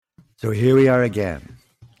So here we are again,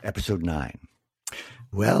 episode 9.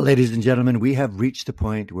 Well, ladies and gentlemen, we have reached the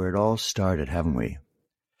point where it all started, haven't we?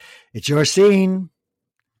 It's your scene.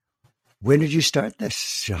 When did you start this,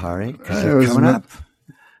 Shahari? Because it's coming up.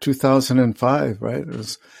 2005, right? It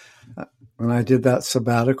was when I did that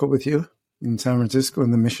sabbatical with you in San Francisco in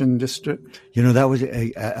the Mission District. You know, that was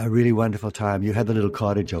a really wonderful time. You had the little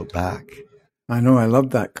cottage out back. I know, I loved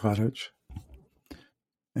that cottage.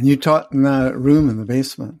 And you taught in that room in the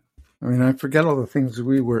basement. I mean, I forget all the things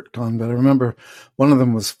we worked on, but I remember one of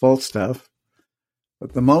them was Falstaff.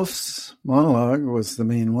 But the most monologue was the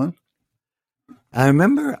main one. I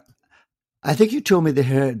remember, I think you told me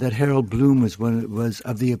that Harold Bloom was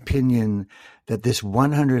of the opinion that this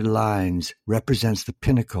 100 lines represents the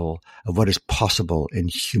pinnacle of what is possible in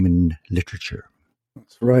human literature.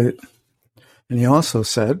 That's right. And he also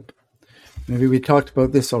said, maybe we talked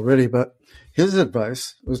about this already, but his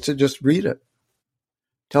advice was to just read it.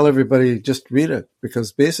 Tell everybody just read it,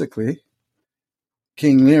 because basically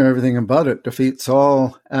King Lear, everything about it, defeats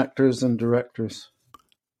all actors and directors.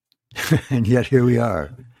 And yet here we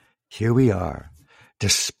are. Here we are,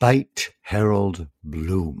 despite Harold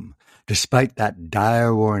Bloom, despite that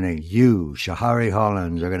dire warning, you, Shahari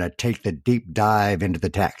Hollands, are going to take the deep dive into the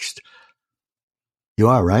text. You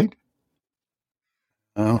are, right?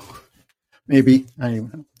 Oh, maybe.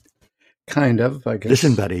 Kind of, I guess.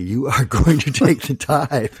 Listen, buddy, you are going to take the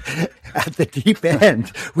dive at the deep end.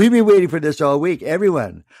 We've been waiting for this all week,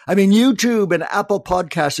 everyone. I mean, YouTube and Apple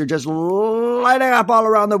Podcasts are just lighting up all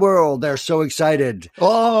around the world. They're so excited.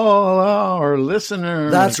 All our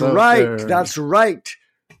listeners. That's right. That's right.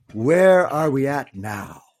 Where are we at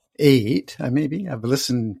now? 8, maybe. I've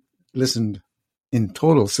listened in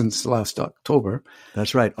total since last October.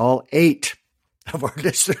 That's right. All 8 of our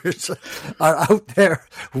listeners are out there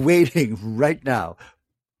waiting right now,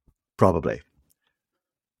 probably.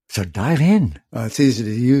 So dive in. It's easy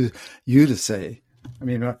to you to say. I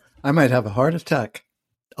mean, I might have a heart attack.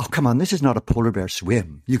 Oh, come on. This is not a polar bear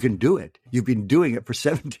swim. You can do it. You've been doing it for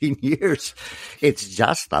 17 years. It's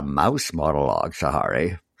just a mouse monologue,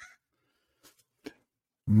 Shahari.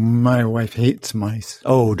 My wife hates mice.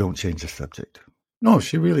 Oh, don't change the subject. No,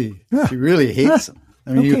 she really hates them.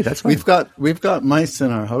 I mean, okay, that's fine. We've got mice in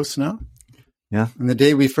our house now. Yeah. And the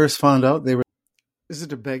day we first found out, they were, is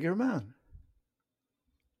it a beggar man?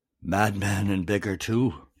 Madman and beggar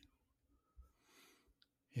too.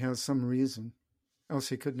 He has some reason, else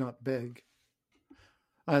he could not beg.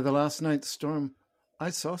 The last night's storm, I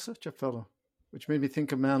saw such a fellow, which made me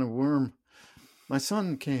think a man a worm. My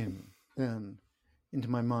son came then into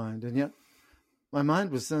my mind, and yet my mind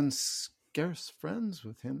was then scarce friends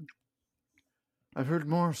with him. I've heard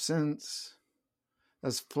more since.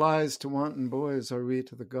 As flies to wanton boys are we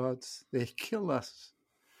to the gods. They kill us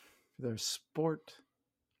for their sport.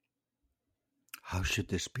 How should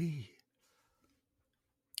this be?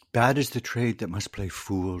 Bad is the trade that must play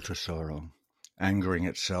fool to sorrow, angering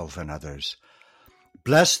itself and others.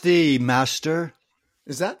 Bless thee, master.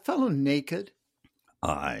 Is that fellow naked?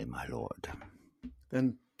 Aye, my lord.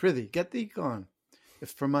 Then prithee, get thee gone, if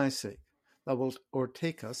for my sake thou wilt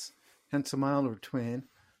o'ertake us, hence a mile or twain,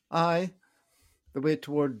 the way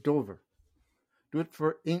toward Dover. Do it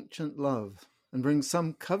for ancient love, and bring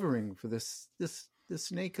some covering for this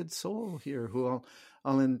naked soul here, who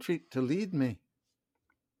I'll entreat to lead me.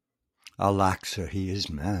 Alack, sir, he is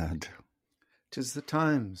mad. 'Tis the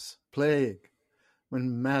times, plague,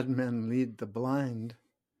 when madmen lead the blind.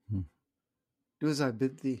 Do as I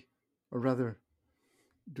bid thee, or rather,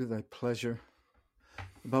 do thy pleasure.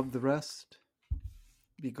 Above the rest,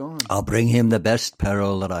 be gone. I'll bring him the best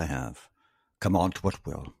peril that I have. Come on to what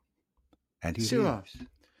will. And he Sirrah, leaves.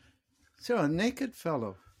 Sirrah, naked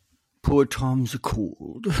fellow. Poor Tom's a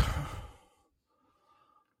cold.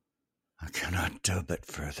 I cannot dub it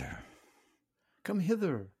further. Come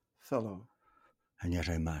hither, fellow. And yet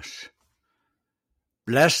I must.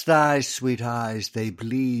 Bless thy sweet eyes, they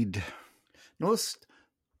bleed. Knowest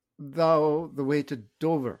thou the way to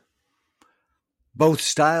Dover? Both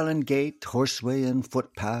stile and gate, horseway and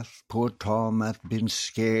footpath, poor Tom hath been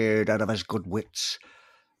scared out of his good wits.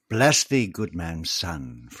 Bless thee, good man's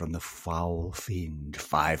son, from the foul fiend.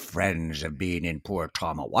 5 friends have been in poor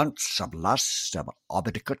Tom at once, of lust, of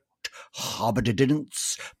obdicate,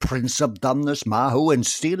 hobbididence, prince of dumbness, mahu, and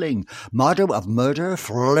stealing, motto of murder,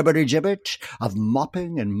 flibberty-gibbet, of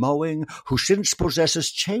mopping and mowing, who since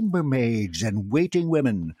possesses chambermaids and waiting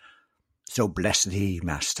women. So bless thee,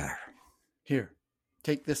 master. Here,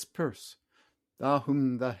 take this purse, thou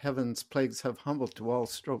whom the heavens' plagues have humbled to all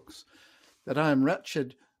strokes. That I am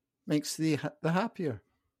wretched makes thee the happier.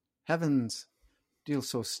 Heavens, deal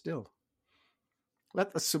so still.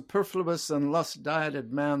 Let the superfluous and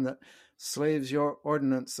lust-dieted man that slaves your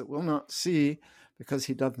ordinance, that will not see because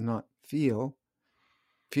he doth not feel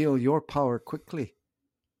your power quickly.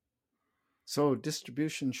 So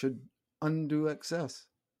distribution should undo excess,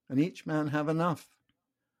 and each man have enough.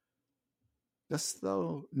 Dost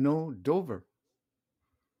thou know Dover?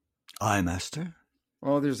 Aye, master.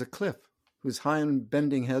 Oh, there's a cliff, whose high and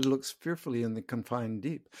bending head looks fearfully in the confined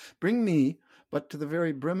deep. Bring me but to the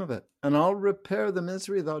very brim of it, and I'll repair the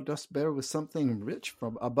misery thou dost bear with something rich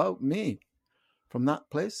about me. From that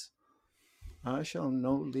place I shall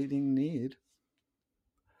no leading need.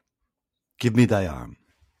 Give me thy arm.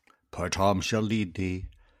 Poor Tom shall lead thee.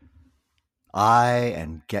 Aye,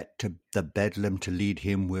 and get to the Bedlam to lead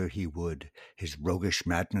him where he would. His roguish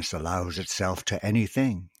madness allows itself to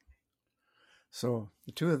anything. So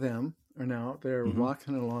the two of them are now, they're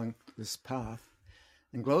walking along this path.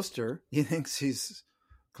 And Gloucester, he thinks he's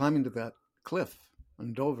climbing to that cliff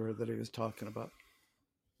on Dover that he was talking about.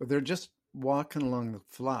 But they're just walking along the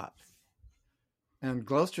flat. And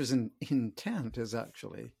Gloucester's intent is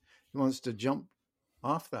actually, he wants to jump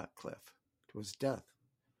off that cliff to his death.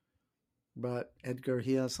 But Edgar,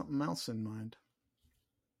 he has something else in mind.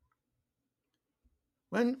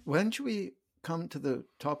 When should we come to the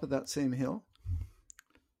top of that same hill?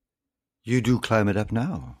 You do climb it up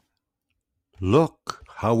now. Look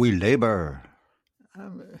how we labour.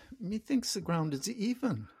 Methinks the ground is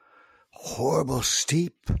even. Horrible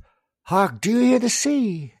steep. Hark, do you hear the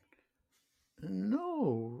sea?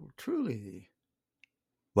 No, truly.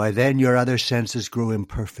 Why then your other senses grow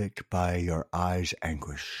imperfect by your eyes'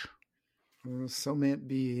 anguish. So may it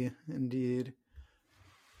be, indeed.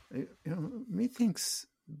 Methinks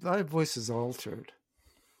thy voice is altered,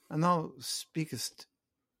 and thou speakest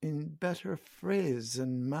in better phrase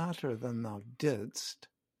and matter than thou didst.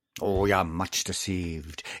 Oh, you're much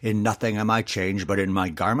deceived. In nothing am I changed but in my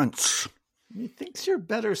garments. Methinks you're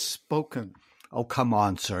better spoken. Oh, come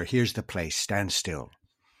on, sir. Here's the place. Stand still.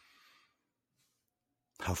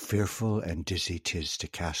 How fearful and dizzy 'tis to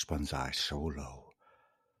cast one's eye so low.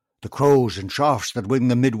 The crows and troughs that wing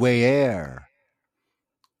the midway air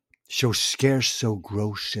show scarce so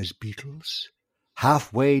gross as beetles.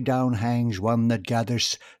 Halfway down hangs one that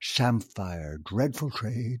gathers samphire, dreadful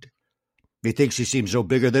trade. Methinks he seems no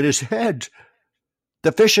bigger than his head.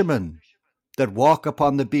 The fishermen that walk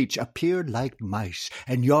upon the beach appear like mice,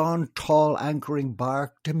 and yon tall anchoring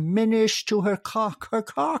bark diminished to her cock.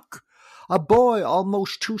 A boy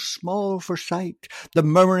almost too small for sight, the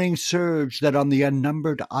murmuring surge that on the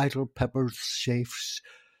unnumbered idle peppers chafes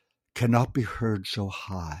cannot be heard so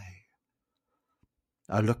high.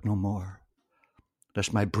 I look no more,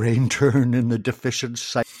 lest my brain turn in the deficient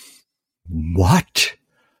sight. What?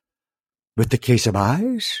 With the case of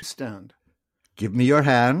eyes? Stand. Give me your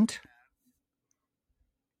hand.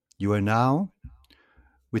 You are now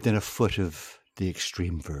within a foot of the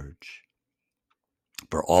extreme verge.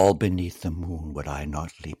 For all beneath the moon would I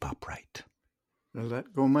not leap upright. Now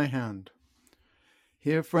let go my hand.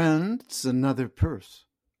 Here, friends, another purse.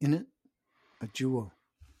 In it, a jewel,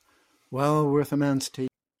 well worth a man's take.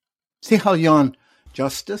 See how yon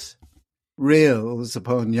justice rails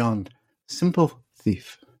upon yon simple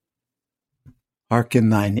thief. Hark in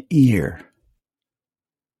thine ear.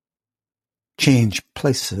 Change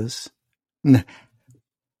places.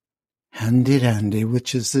 Handy-dandy,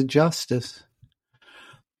 which is the justice?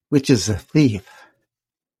 Which is the thief?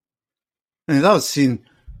 And thou hast seen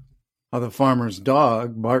how the farmer's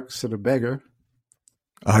dog barks at a beggar.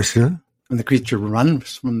 I see. And the creature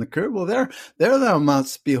runs from the curb. Well, there thou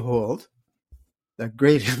must behold the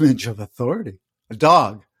great image of authority. A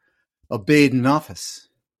dog obeyed in office.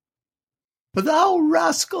 But thou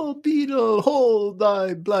rascal beetle, hold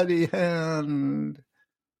thy bloody hand.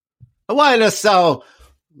 Why dost thou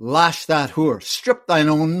lash that whore? Strip thine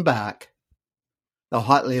own back. Thou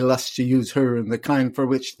hotly lust to use her in the kind for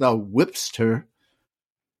which thou whipst her.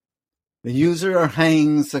 The user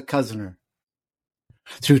hangs the cozener.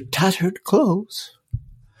 Through tattered clothes,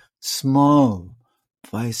 small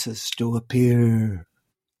vices do appear.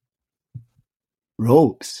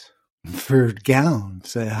 Robes and furred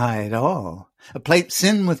gowns they hide all. A plate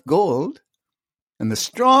sin with gold, and the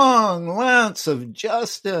strong lance of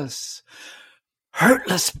justice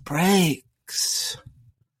hurtless breaks.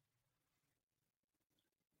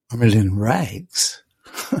 Armored in rags,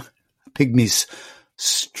 a pygmy's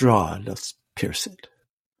straw doth pierce it.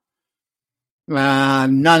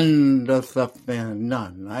 None doth offend,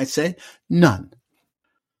 none, I say, none.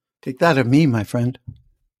 Take that of me, my friend,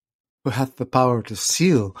 who hath the power to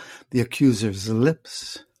seal the accuser's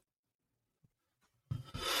lips.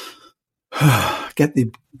 Get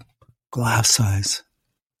thee glass eyes.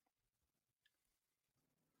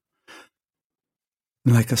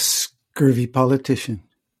 Like a scurvy politician,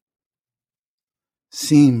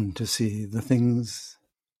 seem to see the things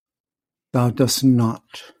thou dost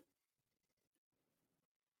not.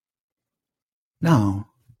 Now,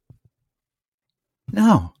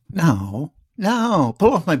 pull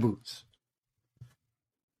off my boots.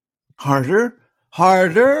 Harder,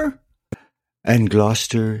 harder. And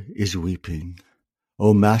Gloucester is weeping.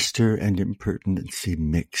 O master and impertinency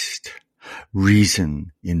mixed,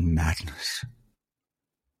 reason in madness.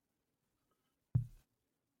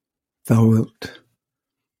 Thou wilt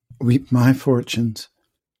weep my fortunes.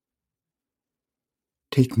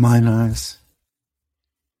 Take mine eyes.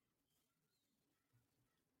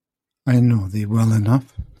 I know thee well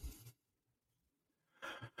enough.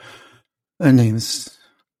 Thy name is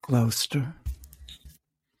Gloucester.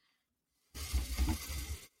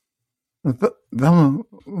 Thou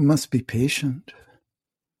must be patient.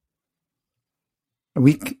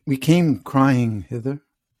 We came crying hither.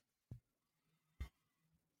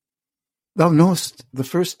 Thou knowest the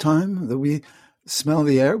first time that we smell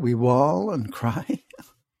the air, we wail and cry.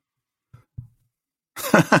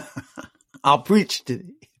 I'll preach to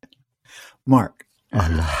thee. Mark.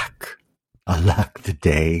 Alack, alack the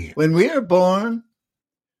day. When we are born,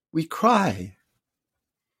 we cry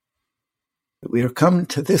that we are come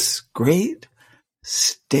to this great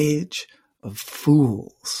stage of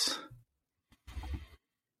fools.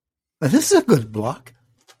 Now, this is a good block.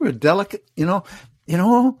 We're a delicate, it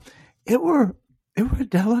were a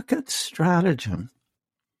delicate stratagem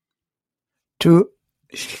to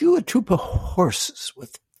shoe a troop of horses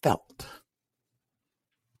with felt.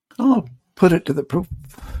 I'll put it to the proof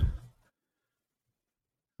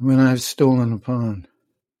when I've stolen upon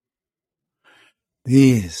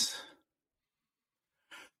these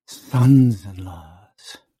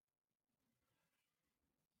sons-in-laws,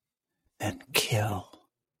 then kill.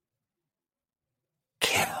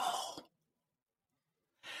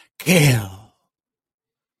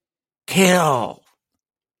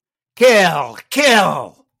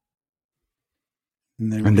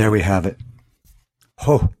 And there we have it.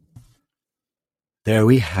 Oh, there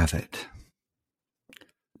we have it.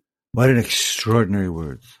 What an extraordinary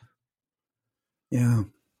words. Yeah.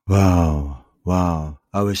 Wow.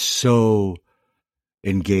 I was so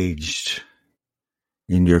engaged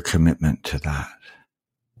in your commitment to that.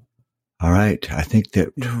 All right. I think that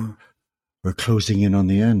we're closing in on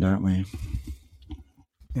the end, aren't we?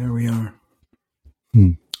 There we are.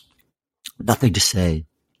 Nothing to say,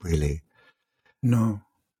 really. No.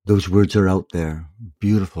 Those words are out there.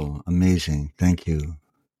 Beautiful, amazing. Thank you.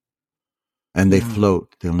 And they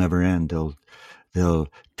float. They'll never end. They'll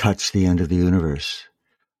touch the end of the universe.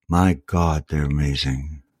 My God, they're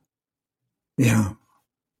amazing. Yeah.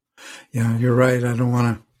 Yeah, you're right. I don't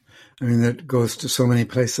want to. That goes to so many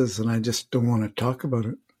places, and I just don't want to talk about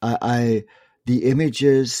it. The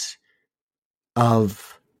images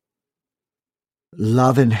of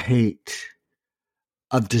love and hate,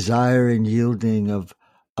 of desire and yielding,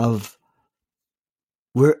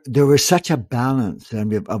 there was such a balance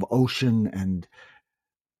of ocean and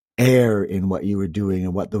air in what you were doing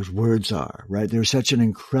and what those words are, right? There's such an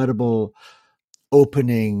incredible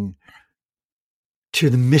opening to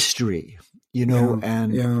the mystery,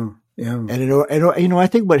 and I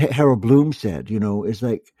think what Harold Bloom said, is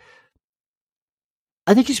like,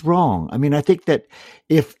 I think he's wrong. I think that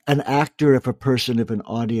if an actor, if an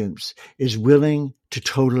audience is willing to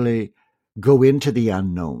totally go into the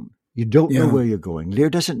unknown, you don't know where you're going. Lear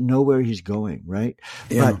doesn't know where he's going, right?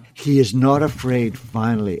 Yeah. But he is not afraid,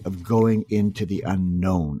 finally, of going into the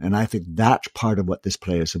unknown. And I think that's part of what this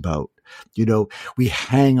play is about. We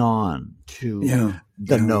hang on to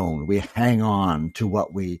the known. We hang on to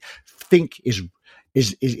what we think is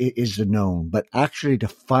the known. But actually, to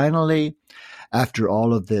finally, after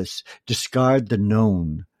all of this, discard the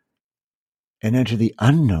known and enter the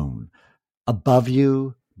unknown, above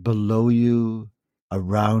you, below you,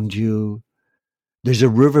 around you. There's a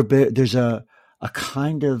riverbed. There's a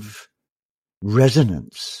kind of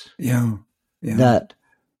resonance that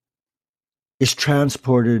is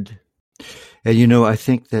transported. And I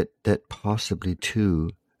think that possibly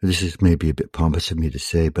too, this is maybe a bit pompous of me to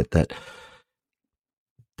say, but that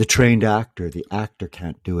the trained actor, the actor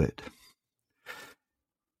can't do it.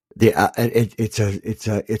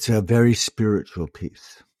 It's a very spiritual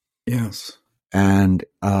piece. Yes. And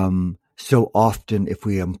so often, if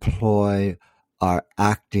we employ our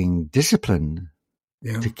acting discipline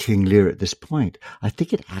to King Lear at this point, I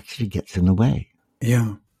think it actually gets in the way.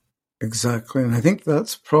 Yeah, exactly. And I think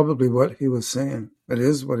that's probably what he was saying. It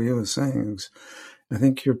is what he was saying. I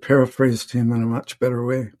think you paraphrased him in a much better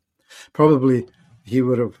way. Probably he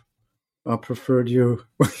would have preferred you.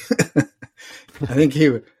 I think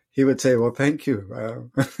he would say, well, thank you.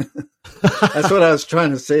 That's what I was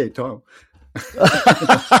trying to say, Tom.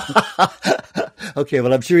 Okay,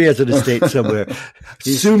 well, I'm sure he has an estate somewhere.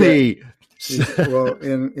 Sue me. Well,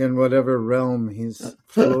 in whatever realm he's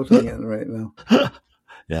floating in right now.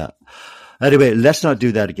 Yeah. Anyway, let's not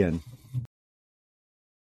do that again.